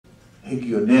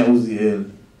הגיוני עוזיאל,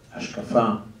 השקפה.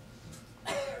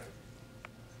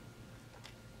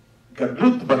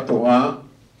 גדלות בתורה,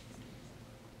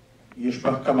 יש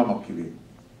בה כמה מרכיבים.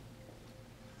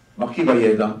 מרכיב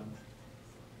הידע,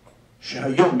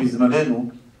 שהיום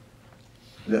בזמננו,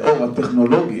 לאור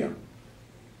הטכנולוגיה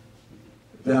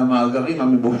והמאגרים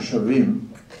הממוחשבים,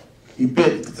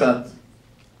 איבד קצת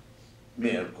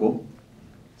מערכו,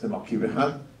 זה מרכיב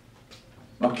אחד.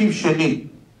 מרכיב שני,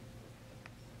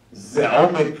 זה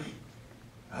עומק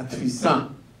התפיסה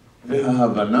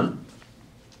וההבנה,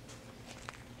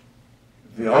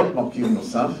 ועוד מרכיב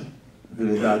נוסף,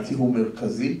 ולדעתי הוא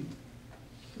מרכזי,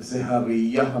 זה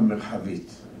הראייה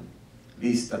המרחבית.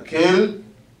 להסתכל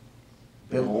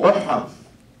ברוחב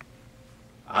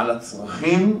על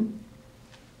הצרכים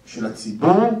של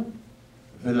הציבור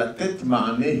ולתת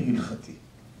מענה הלכתי.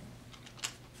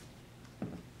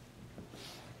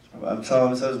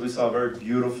 Amsalem says we saw a very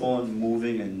beautiful and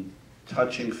moving and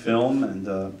touching film, and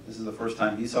this is the first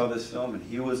time he saw this film, and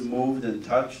he was moved and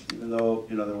touched, even though,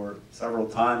 you know, there were several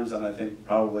times, and I think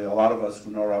probably a lot of us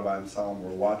who know Rabbi Amsalem were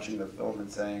watching the film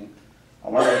and saying, I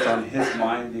wonder what's on his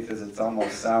mind, because it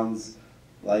almost sounds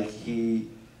like he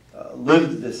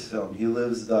lived this film. He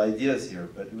lives the ideas here,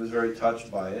 but he was very touched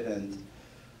by it. And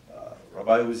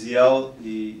Rabbi Uziel,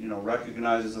 he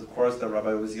recognizes, of course, that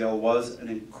Rabbi Uziel was an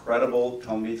incredible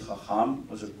Talmid Chacham,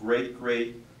 was a great,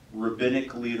 great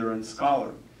rabbinic leader and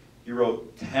scholar. He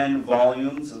wrote 10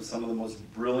 volumes of some of the most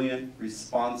brilliant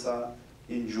responsa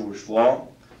in Jewish law.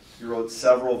 He wrote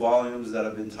several volumes that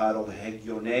have been titled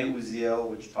Hegyonei Uziel,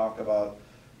 which talk about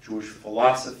Jewish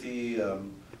philosophy,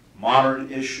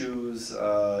 modern issues,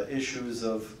 issues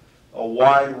of a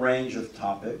wide range of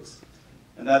topics.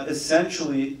 And that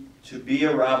essentially, to be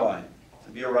a rabbi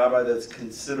that's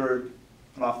considered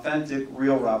an authentic,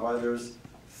 real rabbi, there's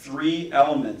 3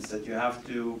 elements that you have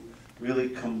to really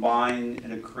combine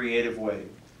in a creative way.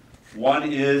 One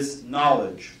is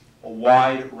knowledge, a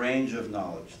wide range of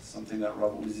knowledge, something that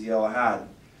Rabbi Uziel had.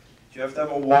 You have to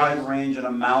have a wide range and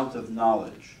amount of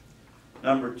knowledge.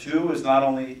 Number 2 is not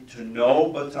only to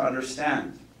know, but to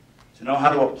understand, to know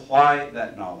how to apply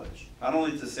that knowledge. Not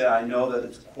only to say, I know that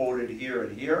it's quoted here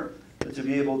and here, but to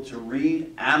be able to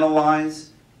read,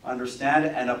 analyze, understand,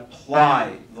 and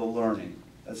apply the learning.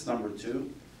 That's number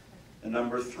 2. And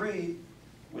number 3,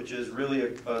 which is really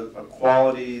a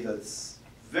quality that's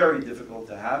very difficult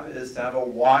to have, is to have a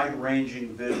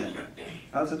wide-ranging vision.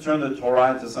 Not to turn the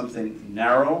Torah into something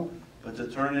narrow, but to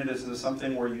turn it into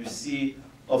something where you see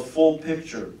a full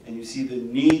picture, and you see the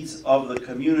needs of the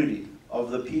community,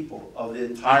 of the people, of the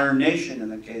entire nation in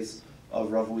the case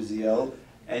of Rav Uziel,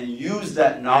 and use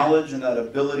that knowledge and that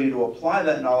ability to apply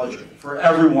that knowledge for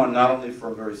everyone, not only for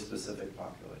a very specific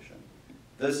population.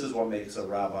 This is what makes a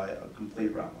rabbi a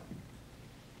complete rabbi.